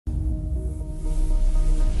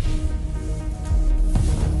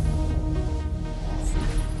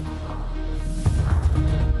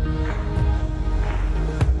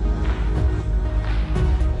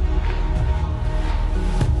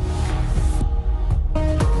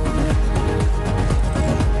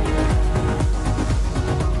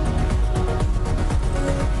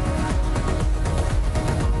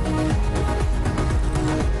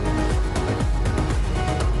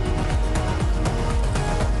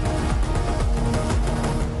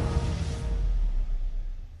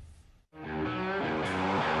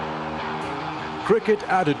cricket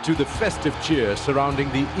added to the festive cheer surrounding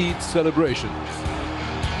the Eid celebrations.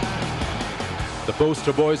 The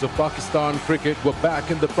poster boys of Pakistan cricket were back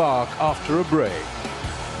in the park after a break.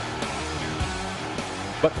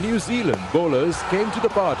 But New Zealand bowlers came to the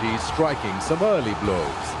party striking some early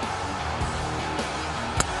blows.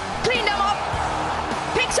 Cleaned them up,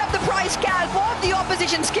 picks up the prize scalp of the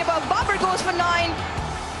opposition skipper. Babar goes for 9.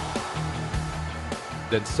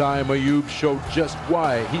 Then Saim Ayub showed just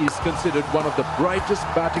why he is considered one of the brightest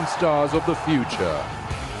batting stars of the future.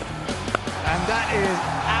 And that is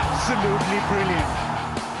absolutely brilliant.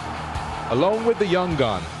 Along with the young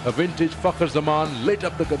gun, a vintage Fakhr Zaman lit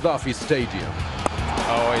up the Gaddafi Stadium.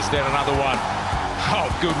 Oh, is there another one? How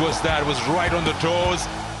good was that? It was right on the toes.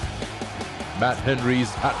 Matt Henry's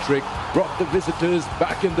hat-trick brought the visitors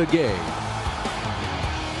back in the game.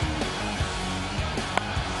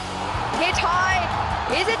 Hit high.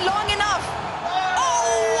 Is it long enough?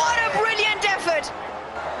 Oh, what a brilliant effort.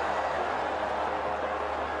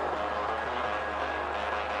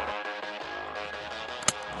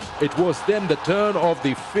 It was then the turn of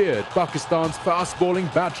the feared Pakistan's fast bowling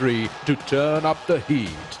battery to turn up the heat.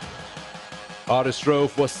 Haris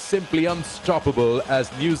Rauf was simply unstoppable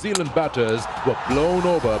as New Zealand batters were blown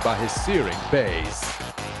over by his searing pace.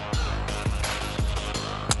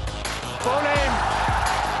 Bowling,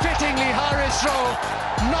 fittingly Haris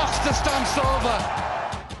Rauf knocks the stumps over.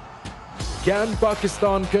 Can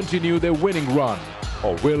Pakistan continue their winning run,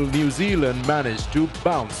 or will New Zealand manage to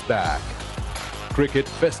bounce back? Cricket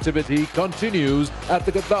festivity continues at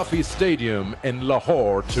the Gaddafi Stadium in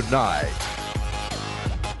Lahore tonight.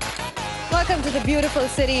 Welcome to the beautiful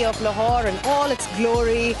city of Lahore in all its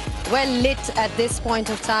glory, well lit at this point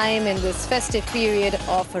of time in this festive period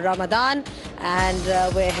of Ramadan.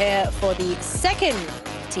 And we're here for the second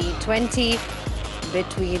T20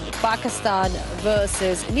 between Pakistan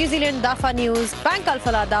versus New Zealand. Dafa News, Bank Al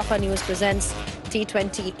Falah Dafa News presents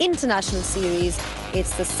T20 International Series.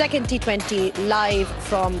 It's the second T20 live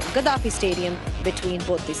from Gaddafi Stadium between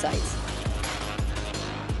both the sides.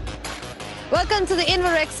 Welcome to the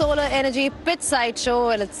Inverrex Solar Energy Pitchside Show,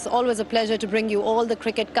 and it's always a pleasure to bring you all the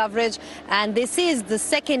cricket coverage. And this is the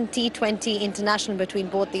second T20 international between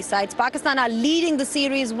both these sides. Pakistan are leading the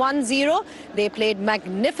series 1-0. They played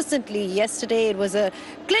magnificently yesterday. It was a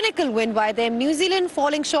clinical win by them. New Zealand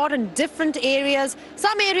falling short in different areas,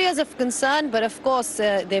 some areas of concern, but of course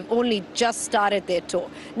they've only just started their tour.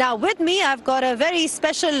 Now with me, I've got a very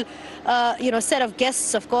special set of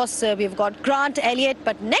guests. Of course, we've got Grant Elliott,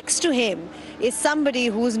 but next to him is somebody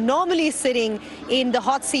who's normally sitting in the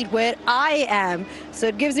hot seat where I am. So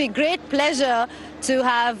it gives me great pleasure to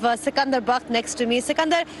have Sikandar Bakht next to me.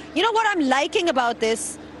 Sikandar, you know what I'm liking about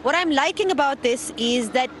this? What I'm liking about this is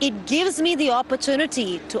that it gives me the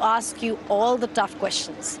opportunity to ask you all the tough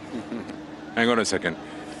questions. Hang on a second.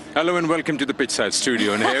 Hello and welcome to the Pitchside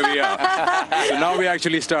Studio, and here we are. So now we're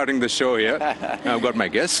actually starting the show here. I've got my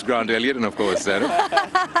guests, Grant Elliott and of course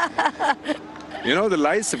Sarah. You know, the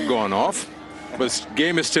lights have gone off, but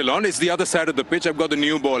game is still on. It's the other side of the pitch. I've got the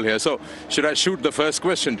new ball here. So should I shoot the first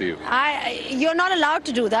question to you? You're not allowed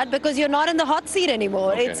to do that because you're not in the hot seat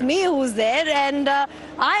anymore. Okay. It's me who's there, and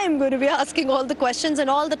I am going to be asking all the questions and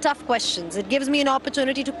all the tough questions. It gives me an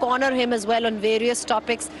opportunity to corner him as well on various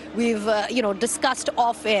topics we've discussed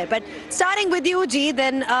off air. But starting with you, G,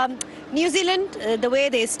 then New Zealand, the way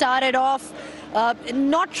they started off,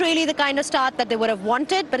 not really the kind of start that they would have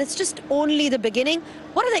wanted, but it's just only the beginning.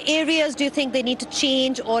 What are the areas do you think they need to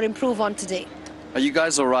change or improve on today? Are you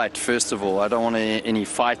guys all right, first of all? I don't want any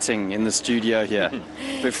fighting in the studio here.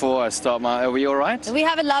 Before I start are we all right? We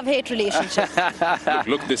have a love-hate relationship.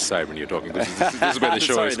 look this side when you're talking. This is where the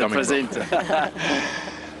show is coming from.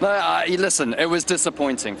 No, listen, it was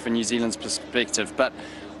disappointing from New Zealand's perspective, but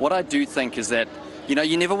what I do think is that,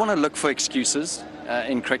 you never want to look for excuses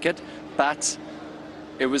in cricket, but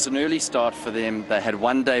it was an early start for them. They had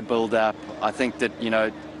one-day build-up. I think that,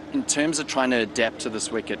 in terms of trying to adapt to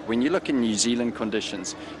this wicket, when you look in New Zealand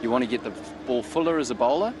conditions, you want to get the ball fuller as a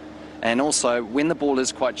bowler, and also when the ball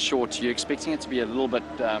is quite short, you're expecting it to be a little bit,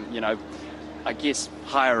 I guess,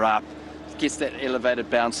 higher up, gets that elevated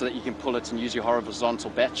bounce so that you can pull it and use your horizontal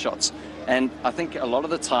bat shots. And I think a lot of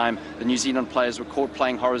the time, the New Zealand players were caught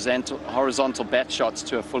playing horizontal bat shots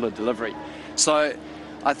to a fuller delivery. So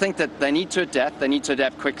I think that they need to adapt. They need to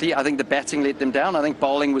adapt quickly. I think the batting let them down. I think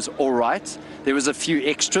bowling was all right. There was a few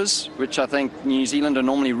extras, which I think New Zealand are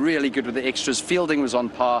normally really good with the extras. Fielding was on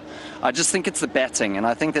par. I just think it's the batting. And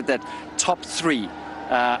I think that top three,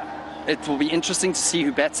 it will be interesting to see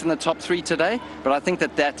who bats in the top three today. But I think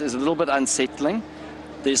that is a little bit unsettling.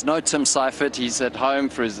 There's no Tim Seifert. He's at home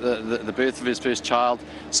for the birth of his first child,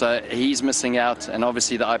 so he's missing out, and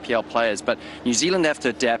obviously the IPL players. But New Zealand have to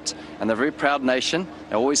adapt, and they're a very proud nation.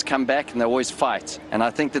 They always come back and they always fight, and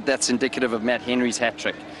I think that that's indicative of Matt Henry's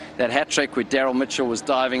hat-trick. That hat-trick where Daryl Mitchell was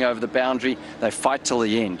diving over the boundary, they fight till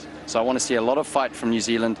the end. So I want to see a lot of fight from New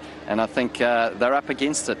Zealand, and I think they're up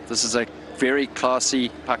against it. This is a very classy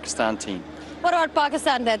Pakistan team. What about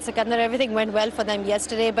Pakistan then, Sikandar? Everything went well for them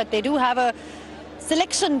yesterday, but they do have a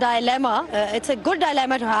selection dilemma. It's a good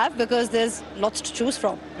dilemma to have because there's lots to choose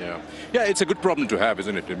from. Yeah, it's a good problem to have,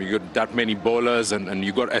 isn't it? I mean, you got that many bowlers, and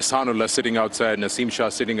you got Ehsanullah sitting outside, Naseem Shah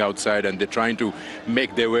sitting outside, and they're trying to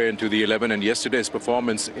make their way into the 11. And yesterday's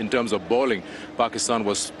performance in terms of bowling, Pakistan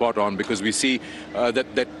was spot on, because we see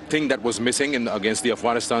that thing that was missing against the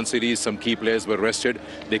Afghanistan series. Some key players were rested.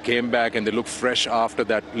 They came back and they looked fresh after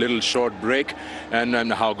that little short break.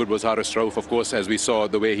 And how good was Haris Rauf, of course, as we saw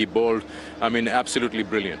the way he bowled. I mean, absolutely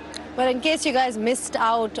brilliant. Well, in case you guys missed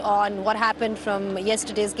out on what happened from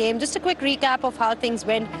yesterday's game, just a quick recap of how things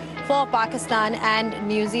went for Pakistan and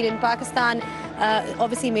New Zealand. Pakistan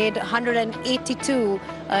obviously made 182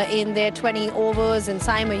 in their 20 overs, and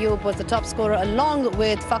Saim Ayub was the top scorer along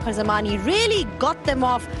with Fakhar Zamani. Really got them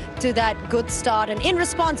off to that good start, and in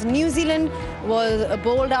response New Zealand was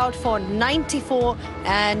bowled out for 94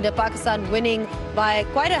 and Pakistan winning by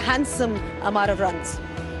quite a handsome amount of runs.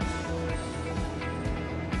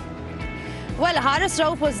 Well, Haris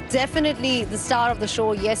Rauf was definitely the star of the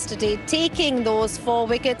show yesterday, taking those 4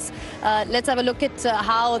 wickets. Let's have a look at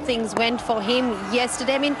how things went for him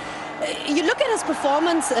yesterday. I mean, you look at his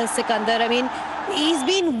performance, Sikandar. I mean, he's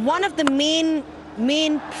been one of the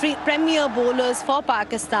main premier bowlers for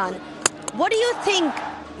Pakistan. What do you think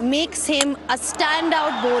makes him a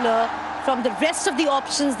standout bowler from the rest of the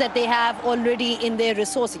options that they have already in their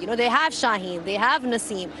resources? You know, they have Shaheen, they have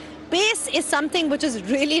Naseem. Pace is something which is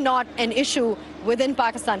really not an issue within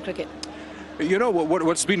Pakistan cricket. You know,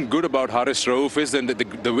 what's been good about Haris Rauf is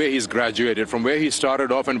the way he's graduated, from where he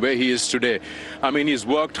started off and where he is today. I mean, he's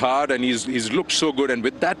worked hard and he's looked so good. And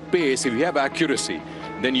with that pace, if you have accuracy,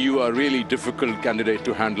 then you are a really difficult candidate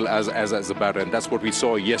to handle as a batter. And that's what we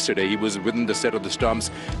saw yesterday. He was within the set of the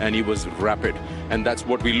stumps and he was rapid. And that's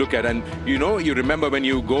what we look at. And you know, you remember when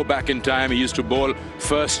you go back in time, he used to bowl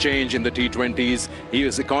first change in the T20s.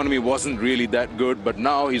 His economy wasn't really that good, but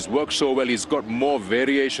now he's worked so well. He's got more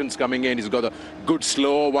variations coming in. He's got a good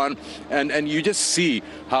slower one. And you just see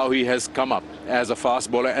how he has come up as a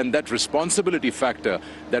fast bowler. And that responsibility factor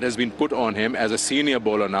that has been put on him as a senior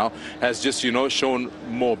bowler now has just, you know, shown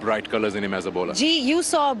more bright colors in him as a bowler. Gee, you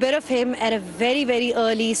saw a bit of him at a very, very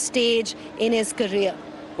early stage in his career.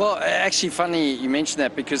 Well, actually funny you mentioned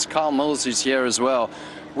that, because Carl Mills, who's here as well,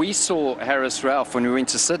 we saw Haris Rauf when we went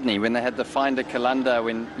to Sydney, when they had the Finder Calendar,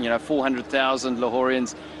 when, you know, 400,000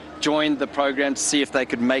 Lahorians joined the program to see if they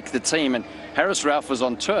could make the team. And Haris Rauf was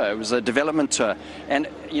on tour. It was a development tour. And,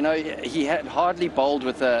 you know, he had hardly bowled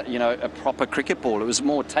with a proper cricket ball. It was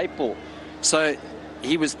more tape ball. So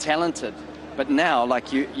he was talented. But now,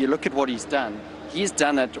 like, you look at what he's done. He's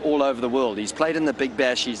done it all over the world. He's played in the Big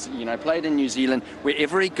Bash. He's, you know, played in New Zealand.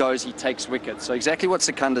 Wherever he goes, he takes wickets. So exactly what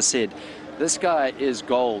Sikandar said. This guy is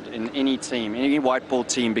gold in any team, any white ball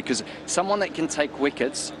team, because someone that can take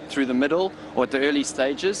wickets through the middle or at the early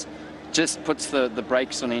stages just puts the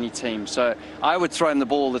brakes on any team. So I would throw him the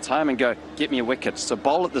ball all the time and go, get me a wicket. So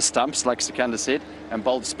bowl at the stumps, like Sikandar said, and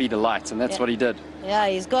bowl the speed of light, and that's what he did. Yeah,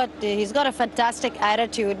 he's got a fantastic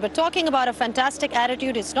attitude. But talking about a fantastic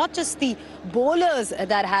attitude, it's not just the bowlers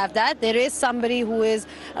that have that. There is somebody who is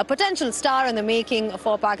a potential star in the making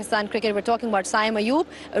for Pakistan cricket. We're talking about Saim Ayub.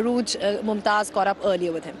 Arooj Mumtaz caught up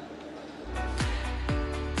earlier with him.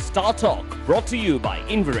 Star Talk, brought to you by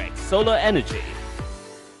Inverex Solar Energy.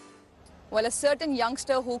 Well, a certain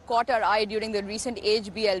youngster who caught our eye during the recent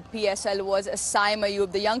HBL PSL was Saim Ayub,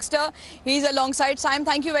 the youngster. He's alongside Saim.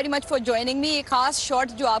 Thank you very much for joining me. एक खास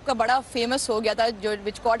shot जो आपका बड़ा famous हो गया था, जो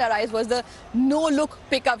which caught our eyes was the no-look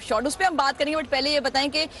pickup shot. उस पे हम बात करेंगे, but पहले ये बताएं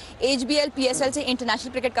कि HBL PSL से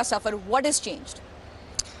international cricket का सफर, what has changed?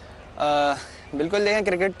 बिल्कुल देखें,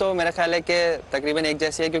 क्रिकेट तो मेरा ख्याल है कि तकरीबन एक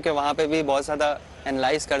जैसी है, क्योंकि वहाँ पे भी बहुत ज़्यादा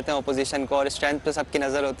एनालाइज करते हैं ओपोजिशन को और स्ट्रेंथ पे सबकी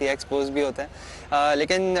नज़र होती है, एक्सपोज भी होता है।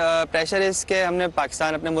 लेकिन प्रेशर इसके हमने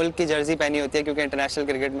पाकिस्तान अपने मुल्क की जर्सी पहनी होती है, क्योंकि इंटरनेशनल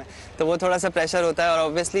क्रिकेट में तो वो थोड़ा सा प्रेशर होता है और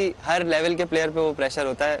ऑब्वियसली हर लेवल के प्लेयर पे वो प्रेशर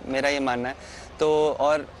होता है, मेरा ये मानना है। तो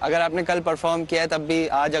और अगर आपने कल परफॉर्म किया है तब भी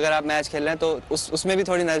आज अगर आप मैच खेल रहे हैं तो उसमें भी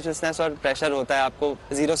थोड़ी नर्वसनेस और प्रेशर होता है, आपको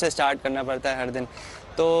ज़ीरो से स्टार्ट करना पड़ता है हर दिन।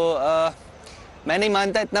 तो मैं नहीं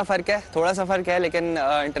मानता इतना फ़र्क है, थोड़ा सा फ़र्क है, लेकिन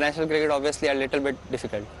international cricket obviously a little bit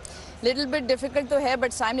difficult. Little bit difficult तो है,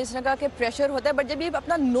 बट साइम ने इसने कहा कि प्रेशर होता है, बट जब ये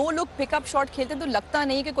अपना नो लुक पिकअप शॉट खेलते हैं तो लगता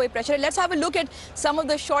नहीं कि कोई प्रेशर है. Let's have a look at some of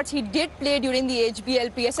the shots he did play during the HBL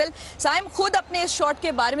PSL. Saim, खुद अपने इस शॉट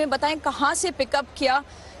के बारे में बताएं, कहाँ से पिकअप किया,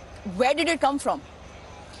 where did it come from?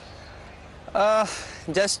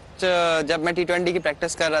 Just जब मैं T20 की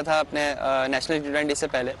प्रैक्टिस कर रहा था अपने नेशनल T20 से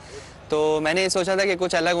पहले, तो मैंने ये सोचा था कि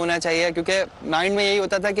कुछ अलग होना चाहिए, क्योंकि माइंड में यही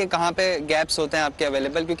होता था कि कहाँ पे गैप्स होते हैं आपके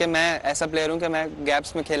अवेलेबल, क्योंकि मैं ऐसा प्लेयर हूँ कि मैं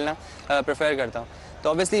गैप्स में खेलना प्रेफर करता हूँ. तो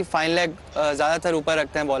ऑब्वियसली फाइन लेग ज़्यादातर ऊपर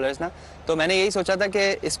रखते हैं बॉलर्स ना, तो मैंने यही सोचा था कि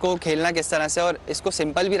इसको खेलना किस तरह से, और इसको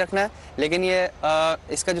सिंपल भी रखना है, लेकिन ये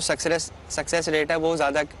इसका जो सक्सेस रेट है वो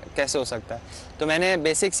ज़्यादा कैसे हो सकता है. तो मैंने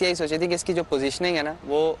बेसिक्स यही सोची थी कि इसकी जो पोजीशनिंग है ना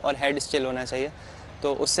वो और हेड स्टिल होना चाहिए,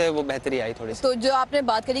 तो उससे वो बेहतरी आई थोड़ी सी. तो जो आपने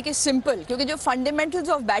बात करी कि सिंपल, क्योंकि जो फंडामेंटल्स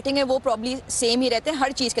ऑफ बैटिंग है वो प्रॉब्ली सेम ही रहते हैं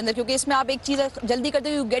हर चीज़ के अंदर, क्योंकि इसमें आप एक चीज़ जल्दी करते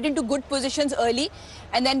हो, you get into good positions early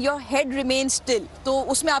and then your head remain still. तो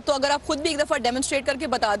उसमें आप, तो अगर आप खुद भी एक दफ़ा डेमोन्स्ट्रेट करके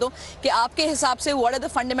बता दो कि आपके हिसाब से व्हाट आर द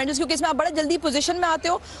फंडामेंटल्स, क्योंकि इसमें आप बड़ा जल्दी पोजीशन में आते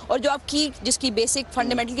हो, और जो आपकी जिसकी बेसिक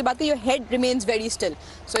फंडामेंटल की बात करें, your head remains very still.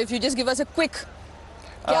 So if you just give us a quick,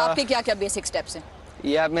 कि आपके क्या क्या बेसिक स्टेप्स हैं.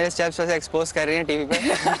 ये आप मेरे स्टेप्स वैसे एक्सपोज कर रही हैं टीवी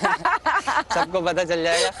पे सबको पता चल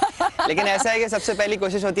जाएगा. लेकिन ऐसा है कि सबसे पहली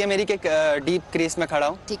कोशिश होती है मेरी कि डीप क्रीज में खड़ा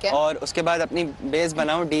हूँ, और उसके बाद अपनी बेस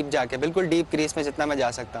बनाऊँ डीप जाके, बिल्कुल डीप क्रीज में जितना मैं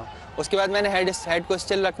जा सकता हूँ. उसके बाद मैंने हेड को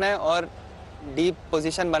स्टिल रखना है, और डीप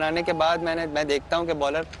पोजीशन बनाने के बाद मैं देखता हूँ कि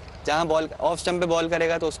बॉलर जहाँ बॉल ऑफ स्टंप पे बॉल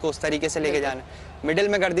करेगा तो उसको उस तरीके से लेके जाना है. मिडिल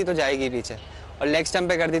में कर दी तो जाएगी पीछे, और लेग स्टंप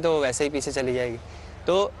पे कर दी तो वैसे ही पीछे चली जाएगी.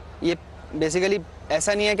 तो ये बेसिकली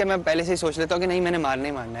ऐसा नहीं है कि मैं पहले से ही सोच लेता हूँ कि नहीं मैंने मारना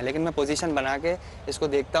ही मारना है, लेकिन मैं पोजीशन बना के इसको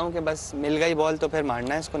देखता हूँ कि बस मिल गई बॉल तो फिर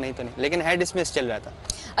मारना है इसको, नहीं तो नहीं, लेकिन हेड इसमें स्टिल रहता.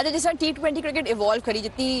 अच्छा, जैसा T20 क्रिकेट इवॉल्व करी,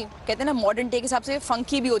 जितनी कहते हैं ना मॉडर्न डे के हिसाब से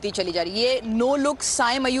फंकी भी होती चली जा रही है, ये no look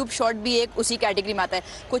Saim Ayub shot भी एक उसी कैटेगरी में आता है.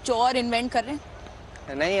 कुछ और इन्वेंट कर रहे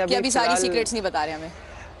हैं? नहीं, अभी सारी सीक्रेट्स नहीं बता रहे हमें.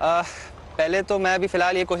 पहले तो मैं अभी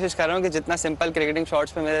फिलहाल ये कोशिश कर रहा हूँ कि जितना सिंपल क्रिकेटिंग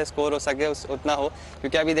शॉट्स पे मेरे स्कोर हो सके उतना हो,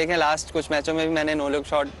 क्योंकि अभी देखें लास्ट कुछ मैचों में भी मैंने नो लुक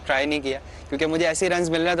शॉट ट्राई नहीं किया, क्योंकि मुझे ऐसे रन्स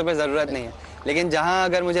मिल रहे हैं तो फिर ज़रूरत नहीं है. लेकिन जहाँ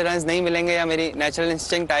अगर मुझे रन्स नहीं मिलेंगे या मेरी नेचुरल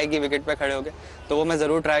इंस्टिंक्ट आएगी विकेट पे खड़े होकर, तो वो मैं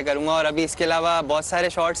ज़रूर ट्राई करूँगा. और अभी इसके अलावा बहुत सारे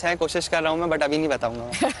शॉट्स हैं, कोशिश कर रहा हूँ मैं, बट अभी नहीं बताऊँगा.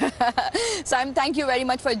 Simon, thank you very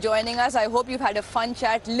much for joining us. I hope you've had a fun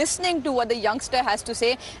chat listening to what the youngster has to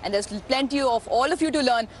say, and there's plenty of all of you to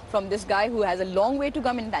learn from this guy who has a long way to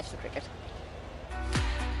come in national cricket.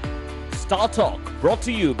 Star Talk brought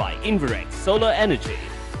to you by Inverex Solar Energy.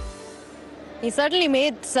 He certainly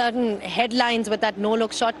made certain headlines with that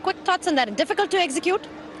no-look shot. Quick thoughts on that. Difficult to execute?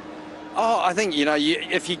 Oh, I think,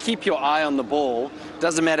 if you keep your eye on the ball,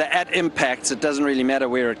 doesn't matter at impact, it doesn't really matter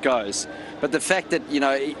where it goes. But the fact that,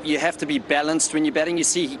 you have to be balanced when you're batting, you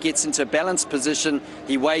see he gets into a balanced position,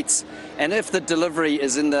 he waits, and if the delivery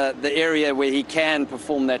is in the area where he can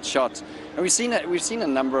perform that shot, and we've seen a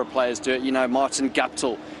number of players do it, Martin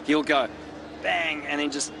Guptill, he'll go bang and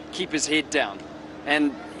then just keep his head down.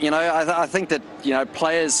 And, I think that,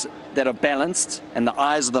 players that are balanced, and the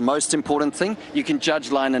eyes are the most important thing, you can judge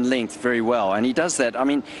line and length very well. And he does that. I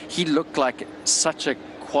mean, he looked like such a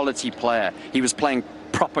quality player. He was playing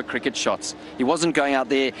proper cricket shots. He wasn't going out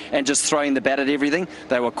there and just throwing the bat at everything.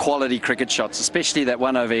 They were quality cricket shots, especially that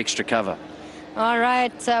one over extra cover. All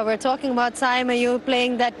right, we're talking about Simon, you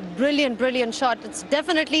playing that brilliant shot. It's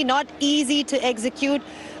definitely not easy to execute.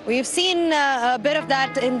 We've seen a bit of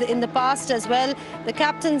that in the past as well. The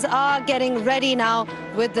captains are getting ready now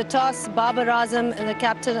with the toss. Babar Azam, the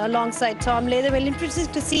captain, alongside Tom Latham. We're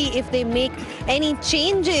interested to see if they make any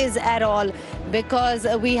changes at all, because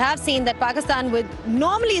we have seen that Pakistan would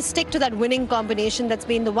normally stick to that winning combination. That's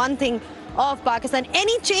been the one thing of Pakistan.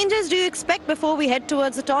 Any changes do you expect before we head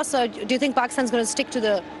towards the toss, or do you think Pakistan's going to stick to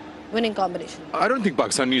the winning combination? I don't think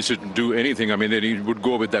Pakistan needs to do anything. I mean, they would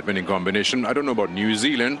go with that winning combination. I don't know about New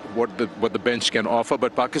Zealand, what the bench can offer,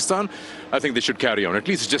 but Pakistan, I think they should carry on. At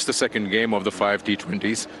least it's just the second game of the 5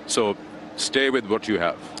 T20s. So stay with what you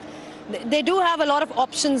have. They do have a lot of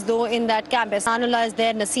options, though, in that camp. Sanullah is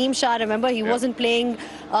there. Naseem Shah, remember, he wasn't playing.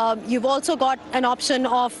 You've also got an option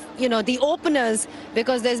of, the openers,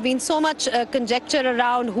 because there's been so much conjecture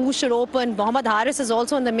around who should open. Mohammad Haris is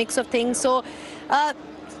also in the mix of things. So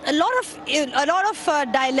a lot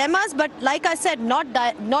of dilemmas, but like I said, not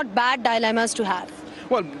bad dilemmas to have.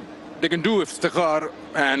 Well, they can do iftikhar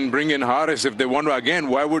and bring in Haris if they want to. Again,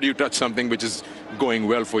 why would you touch something which is going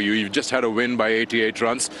well for you? You've just had a win by 88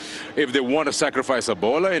 runs. If they want to sacrifice a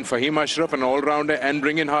bowler in Fahim Ashraf, an all-rounder, and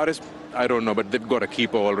bring in Haris, I don't know, but they've got a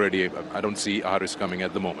keeper already. I don't see Haris coming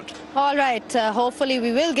at the moment. All right, hopefully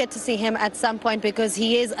we will get to see him at some point, because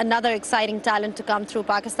he is another exciting talent to come through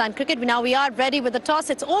Pakistan cricket. Now we are ready with the toss.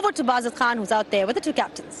 It's over to Bazat Khan, who's out there with the two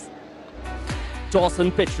captains. Toss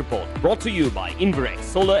and pitch report brought to you by Inverex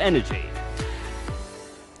Solar Energy.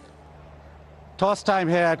 Toss time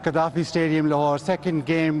here at Gaddafi Stadium, Lahore. Second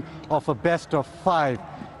game of a best of 5.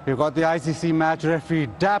 We've got the ICC match referee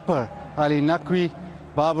Dapper Ali Naqvi,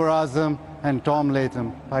 Babar Azam and Tom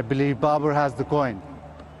Latham. I believe Babar has the coin.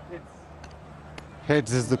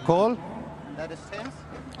 Heads is the call. That is tails.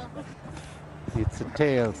 It's a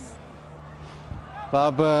tails.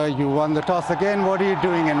 Babar, you won the toss again. What are you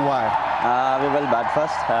doing and why? We will bat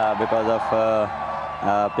first because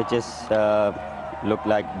of pitches look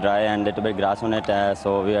like dry and little bit grass on it.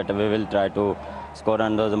 So we will try to score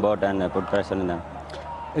on those board and put pressure in them.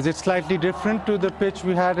 Is it slightly different to the pitch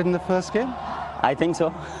we had in the first game? I think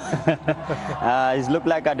so. It look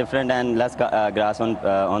like a different and less grass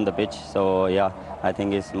on the pitch. So yeah, I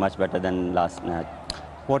think it's much better than last match.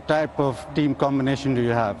 What type of team combination do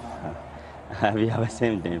you have? We have the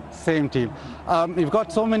same team. Same team. You've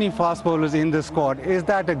got so many fast bowlers in the squad. Is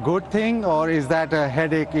that a good thing or is that a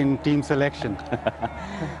headache in team selection?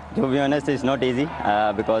 To be honest, it's not easy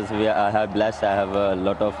because I have blessed. I have a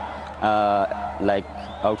lot of like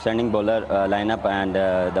outstanding bowler lineup, and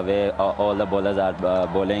the way all the bowlers are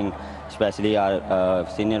bowling, especially our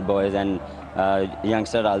senior boys and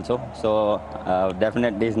youngster also. So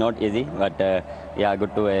definitely it's not easy, but yeah,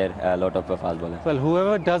 good to hear a lot of fast bowlers. Well,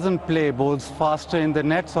 whoever doesn't play bowls faster in the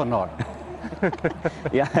nets or not?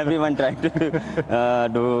 Yeah, everyone trying to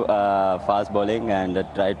do fast bowling and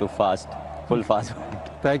try to full fast.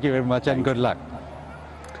 Thank you very much and good luck.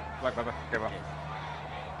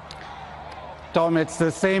 Tom, it's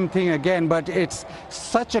the same thing again, but it's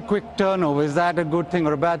such a quick turnover. Is that a good thing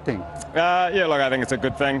or a bad thing? Yeah, look, I think it's a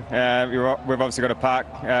good thing. We've obviously got to park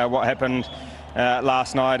what happened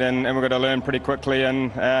last night, and we've got to learn pretty quickly.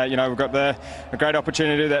 And you know, we've got a great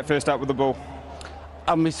opportunity to do that first up with the ball.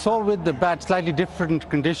 We saw with the bat slightly different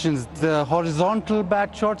conditions. The horizontal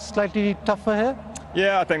bat shot slightly tougher here.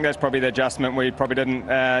 Yeah, I think that's probably the adjustment we probably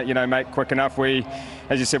didn't, you know, make quick enough. We,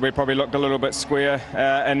 as you said, we probably looked a little bit square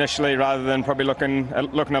initially, rather than probably looking a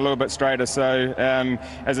little bit straighter. So,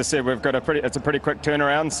 as I said, we've got it's a pretty quick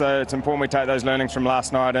turnaround. So it's important we take those learnings from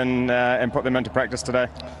last night and put them into practice today.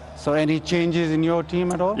 So any changes in your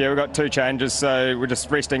team at all? Yeah, we've got 2 changes. So we're just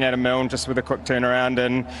resting Adam Milne just with a quick turnaround,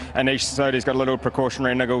 and Anish Sodhi's got a little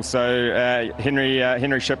precautionary niggle. So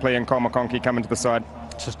Henry Shipley and Cole McConkey come into the side.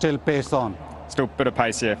 So still pace on. Still a bit of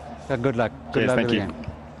pace here. Good luck. Good luck thank you. again.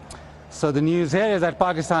 So the news here is that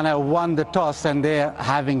Pakistan have won the toss and they're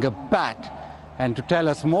having a bat. And to tell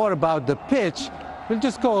us more about the pitch, we'll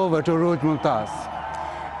just go over to Rooj Mumtaz.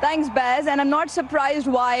 Thanks, Baz. And I'm not surprised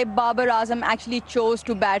why Babar Azam actually chose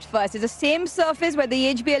to bat first. It's the same surface where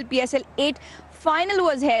the HBL PSL 8 final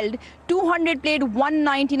was held. 200 played,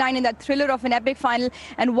 199 in that thriller of an epic final.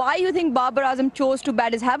 And why you think Babar Azam chose to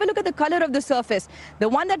bat is have a look at the color of the surface. The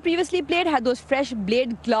one that previously played had those fresh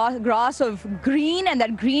blade grass of green and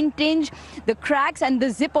that green tinge. The cracks and the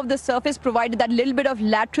zip of the surface provided that little bit of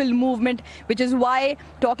lateral movement, which is why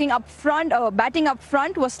batting up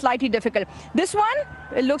front was slightly difficult. This one,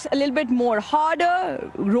 it looks a little bit more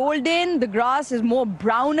harder, rolled in. The grass is more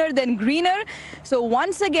browner than greener. So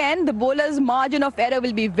once again, the bowler's margin of error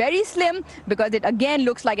will be very slim because it again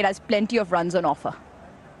looks like it has plenty of runs on offer.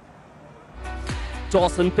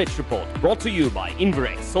 Toss and pitch report brought to you by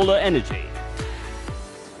Inverex Solar Energy.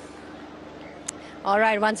 All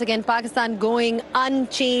right, once again, Pakistan going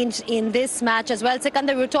unchanged in this match as well.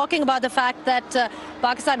 Sikandar, we were talking about the fact that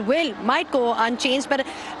Pakistan might go unchanged, but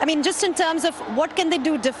I mean, just in terms of what can they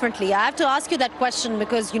do differently? I have to ask you that question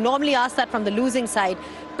because you normally ask that from the losing side,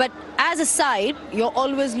 but as a side, you're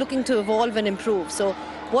always looking to evolve and improve. So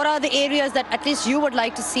what are the areas that at least you would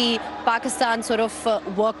like to see Pakistan sort of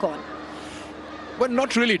work on? Well,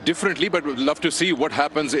 not really differently, but we'd love to see what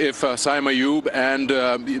happens if Saim Ayub and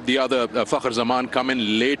the other Fakhr Zaman come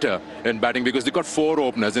in later in batting, because they've got 4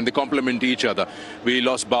 openers and they complement each other. We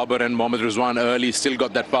lost Babar and Mohammad Rizwan early, still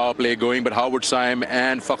got that power play going, but how would Saim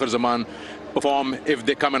and Fakhr Zaman perform if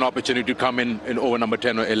they come an opportunity to come in over number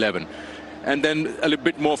 10 or 11? And then a little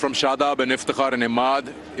bit more from Shadab and Iftikhar and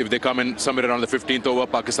Imad. If they come in somewhere around the 15th over,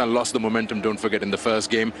 Pakistan lost the momentum, don't forget, in the first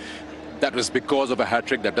game. That was because of a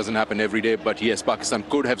hat-trick. That doesn't happen every day. But yes, Pakistan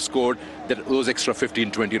could have scored those extra 15,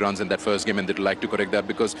 20 runs in that first game, and they'd like to correct that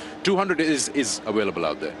because 200 is available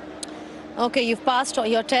out there. Okay, you've passed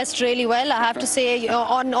your test really well. I have to say,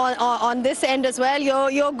 on this end as well,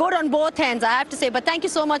 you're good on both ends, I have to say. But thank you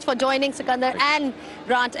so much for joining, Sikandar and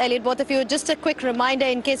Grant Elliott, both of you. Just a quick reminder,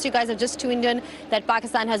 in case you guys have just tuned in, that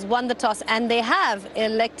Pakistan has won the toss and they have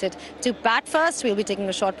elected to bat first. We'll be taking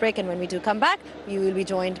a short break, and when we do come back, we will be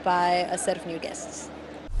joined by a set of new guests.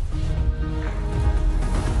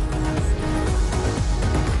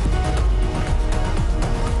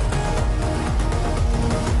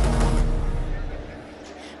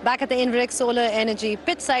 Back at the Inverex Solar Energy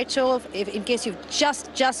pit side show, in case you've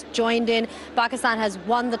just joined in, Pakistan has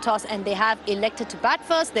won the toss and they have elected to bat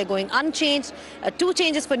first. They're going unchanged. 2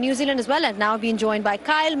 changes for New Zealand as well, and now being joined by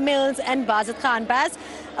Kyle Mills and Bazid Khan. Baz,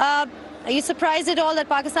 are you surprised at all that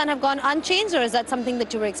Pakistan have gone unchanged, or is that something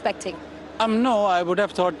that you were expecting? No, I would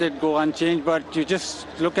have thought they'd go unchanged, but you just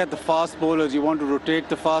look at the fast bowlers. You want to rotate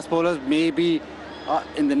the fast bowlers. Maybe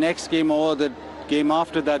in the next game or the game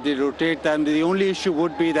after that, they rotate them. The only issue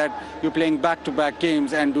would be that you're playing back-to-back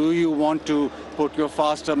games, and do you want to put your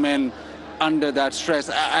faster men under that stress?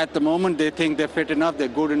 At the moment, they think they're fit enough, they're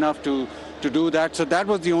good enough to do that. So that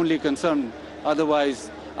was the only concern. Otherwise,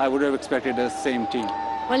 I would have expected the same team.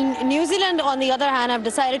 Well, New Zealand, on the other hand, have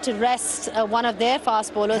decided to rest one of their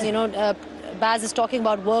fast bowlers. You know, Baz is talking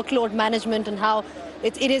about workload management and how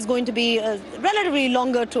it is going to be a relatively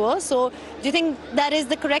longer tour. So do you think that is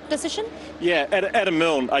the correct decision? Yeah, Adam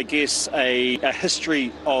Milne, I guess, a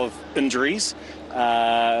history of injuries.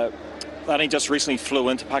 Only just recently flew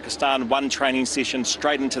into Pakistan, 1 training session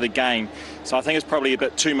straight into the game. So I think it's probably a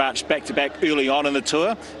bit too much back-to-back early on in the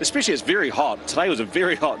tour, especially it's very hot. Today was a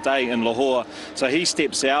very hot day in Lahore. So he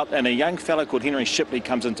steps out and a young fella called Henry Shipley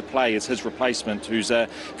comes into play as his replacement, who's a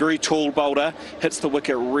very tall bowler, hits the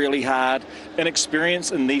wicket really hard,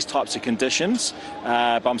 inexperienced in these types of conditions,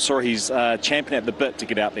 but I'm sure he's champing at the bit to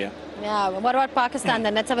get out there. Yeah, what about Pakistan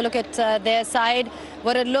then? Let's have a look at their side,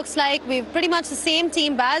 what it looks like. We've pretty much the same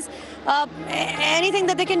team, Baz. Anything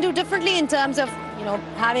that they can do differently in terms of, you know,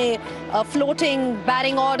 having a floating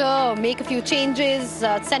batting order, or make a few changes,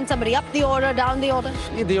 send somebody up the order, down the order?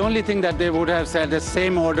 The only thing that they would have said, the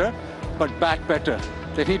same order, but bat better.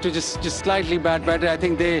 They need to just slightly bat better. I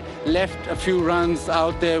think they left a few runs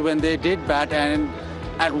out there when they did bat, and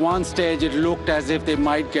at one stage it looked as if they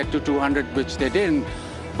might get to 200, which they didn't.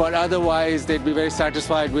 But otherwise, they'd be very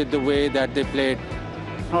satisfied with the way that they played,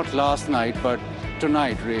 not last night, but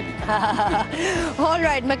tonight, really. All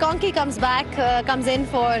right, McConkey comes back, comes in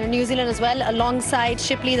for New Zealand as well, alongside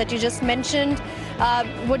Shipley that you just mentioned.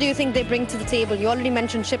 What do you think they bring to the table? You already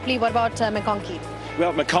mentioned Shipley. What about McConkey?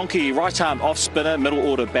 Well, McConkey, right-arm off-spinner,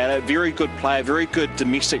 middle-order batter, very good player, very good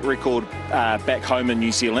domestic record back home in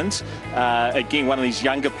New Zealand. Again, one of these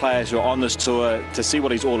younger players who are on this tour to see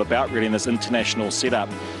what he's all about really in this international setup.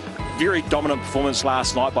 Very dominant performance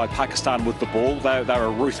last night by Pakistan with the ball. They were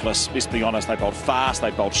ruthless, let's be honest. They bowled fast,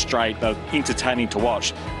 they bowled straight, they were entertaining to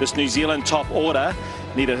watch. This New Zealand top order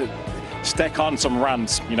need to stack on some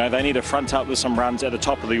runs. You know, they need to front up with some runs at the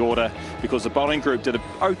top of the order because the bowling group did an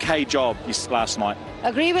okay job last night.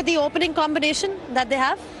 Agree with the opening combination that they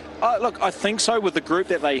have? Look, I think so with the group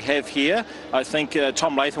that they have here. I think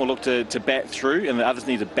Tom Latham will look to bat through and the others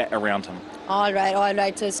need to bat around him. All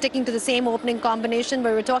right. So sticking to the same opening combination,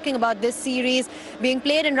 where we're talking about this series being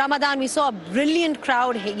played in Ramadan. We saw a brilliant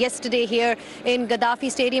crowd yesterday here in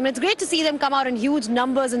Gaddafi Stadium. It's great to see them come out in huge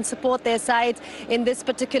numbers and support their sides in this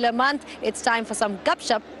particular month. It's time for some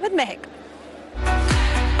Gupshup with Mehak.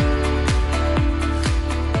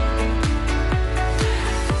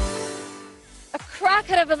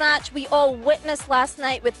 Cracker of a match we all witnessed last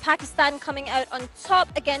night, with Pakistan coming out on top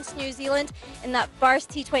against New Zealand in that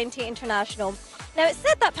first T20 international. Now, it's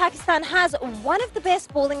said that Pakistan has one of the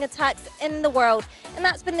best bowling attacks in the world, and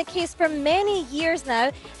that's been the case for many years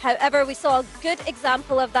now. However, we saw a good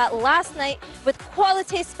example of that last night with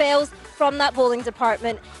quality spells from that bowling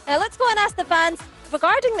department. Now, let's go and ask the fans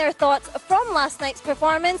regarding their thoughts from last night's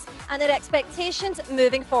performance and their expectations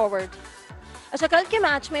moving forward. अच्छा, कल के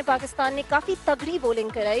match में पाकिस्तान ने काफ़ी तगड़ी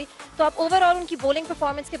bowling कराई, तो आप ओवरऑल उनकी बॉलिंग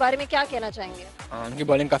परफॉर्मेंस के बारे में क्या कहना चाहेंगे? उनकी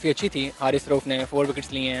बॉलिंग काफ़ी अच्छी थी। हारिस रऊफ ने 4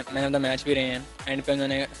 विकेट्स लिए हैं, मैन ऑफ द मैच भी रहे हैं, एंड पे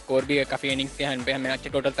उन्होंने स्कोर भी काफ़ी इनिंग्स के एंड पे हमें अच्छे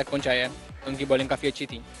टोटल तक पहुंचाया है। उनकी बॉलिंग काफ़ी अच्छी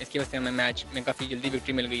थी, इसकी वजह से हमें मैच में काफ़ी जल्दी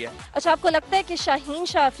विक्ट्री मिल गई है। अच्छा, आपको लगता है कि शाहीन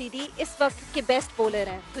शाह अफरीदी इस वक्त के बेस्ट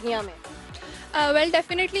बॉलर हैं दुनिया में? वेल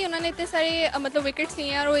डेफिनेटली उन्होंने इतने सारे मतलब विकेट्स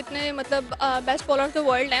लिए हैं और वो इतने मतलब best bowler of the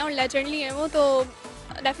world हैं और लेजेंडली हैं वो, तो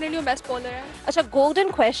डेफिनेटली वो बेस्ट बॉलर है। अच्छा, गोल्डन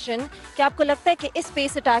क्वेश्चन, क्या आपको लगता है कि इस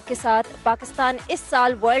पेस अटैक के साथ पाकिस्तान इस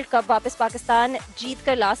साल वर्ल्ड कप वापस पाकिस्तान जीत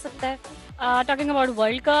कर ला सकता है? टॉकिंग अबाउट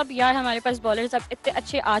वर्ल्ड कप, यार हमारे पास बॉलर्स अब इतने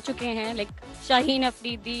अच्छे आ चुके हैं, लाइक शाहीन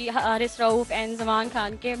अफरीदी, हारिस रऊफ एंड जमान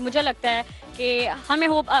खान के। मुझे लगता है कि हमें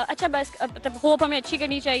होप अच्छा बस मतलब होप हमें अच्छी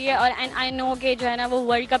करनी चाहिए, और एंड आई नो कि जो है ना वो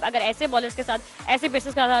वर्ल्ड कप अगर ऐसे बॉलर्स के साथ ऐसे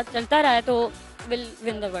पेसर्स के साथ चलता रहा है तो will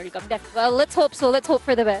win the World Cup. Well, let's hope so. Let's hope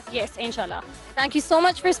for the best. Yes, inshallah. Thank you so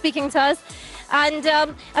much for speaking to us. And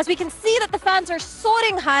as we can see that the fans are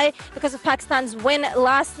soaring high because of Pakistan's win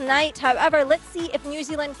last night. However, let's see if New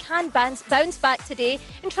Zealand can bounce back today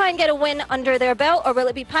and try and get a win under their belt, or will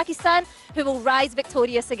it be Pakistan who will rise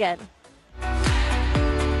victorious again?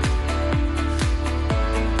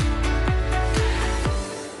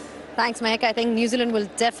 Thanks, Mike. I think New Zealand will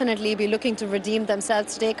definitely be looking to redeem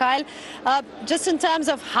themselves today, Kyle. Just in terms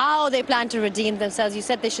of how they plan to redeem themselves, you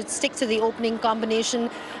said they should stick to the opening combination,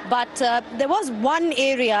 but there was one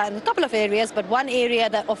area, and a couple of areas, but one area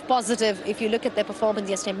that of positive, if you look at their performance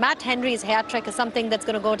yesterday. Matt Henry's hair trick is something that's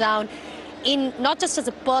going to go down in not just as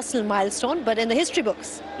a personal milestone, but in the history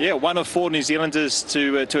books. Yeah, one of 4 New Zealanders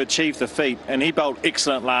to achieve the feat, and he bowled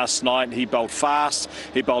excellent last night. He bowled fast,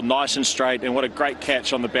 he bowled nice and straight, and what a great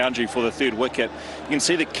catch on the boundary for the 3rd wicket. You can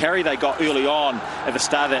see the carry they got early on at the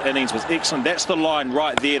start of that innings was excellent. That's the line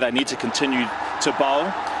right there they need to continue to bowl.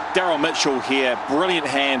 Daryl Mitchell here, brilliant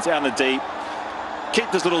hands out in the deep.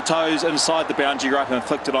 Kept his little toes inside the boundary rope and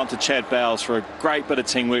flicked it onto Chad Bowles for a great bit of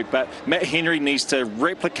teamwork. But Matt Henry needs to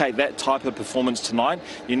replicate that type of performance tonight.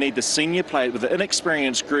 You need the senior players. With the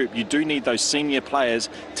inexperienced group, you do need those senior players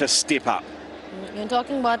to step up. You're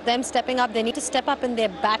talking about them stepping up. They need to step up in their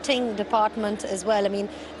batting department as well. I mean,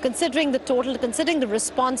 considering the total, considering the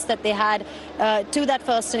response that they had to that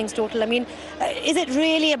first innings total, I mean, is it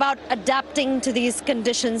really about adapting to these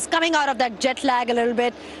conditions, coming out of that jet lag a little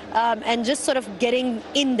bit, and just sort of getting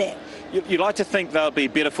in there? You'd like to think they'll be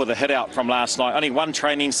better for the hit out from last night. Only one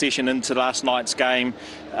training session into last night's game.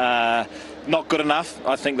 Not good enough.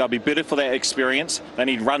 I think they'll be better for that experience. They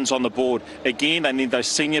need runs on the board. Again, they need those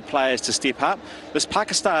senior players to step up. This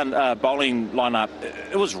Pakistan bowling lineup,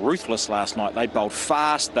 it was ruthless last night. They bowled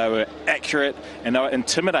fast, they were accurate, and they were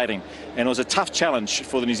intimidating. And it was a tough challenge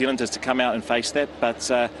for the New Zealanders to come out and face that. But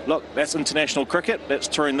look, that's international cricket. That's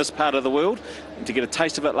touring this part of the world. And to get a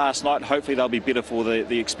taste of it last night, hopefully they'll be better for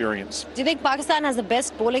the experience. Do you think Pakistan has the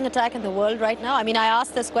best bowling attack in the world right now? I mean, I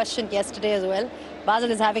asked this question yesterday as well.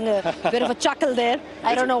 Basil is having a bit of a chuckle there.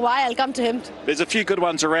 I don't know why. I'll come to him. There's a few good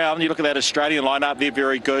ones around. You look at that Australian lineup, they're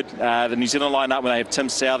very good. The New Zealand lineup, when they have Tim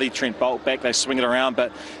Southee, Trent Boult back, they swing it around.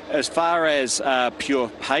 But as far as pure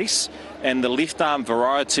pace and the left arm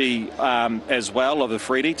variety as well of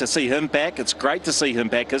Afridi, to see him back, it's great to see him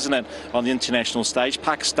back, isn't it, on the international stage.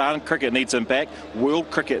 Pakistan cricket needs him back.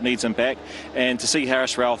 World cricket needs him back. And to see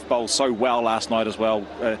Haris Rauf bowl so well last night as well.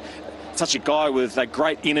 Such a guy with a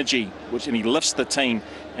great energy, and he lifts the team,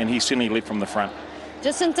 and he certainly led from the front.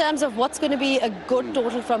 Just in terms of what's going to be a good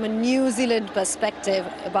total from a New Zealand perspective,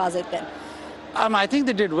 Basil, then? I think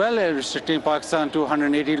they did well at restricting Pakistan to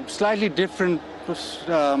 180, slightly different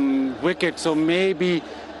wicket, so maybe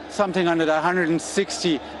something under the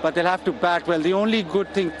 160, but they'll have to bat well. The only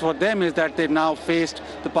good thing for them is that they've now faced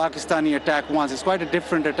the Pakistani attack once. It's quite a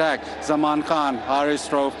different attack. Zaman Khan, Haris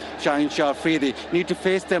Rauf, Shaheen Shah Afridi need to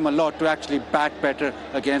face them a lot to actually bat better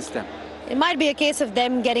against them. It might be a case of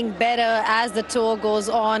them getting better as the tour goes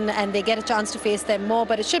on and they get a chance to face them more,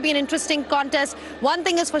 but it should be an interesting contest. One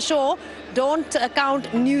thing is for sure, don't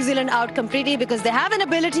count New Zealand out completely because they have an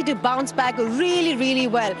ability to bounce back really, really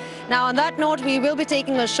well. Now, on that note, we will be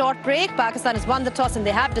taking a short break. Pakistan has won the toss and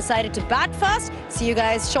they have decided to bat first. See you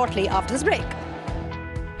guys shortly after this break.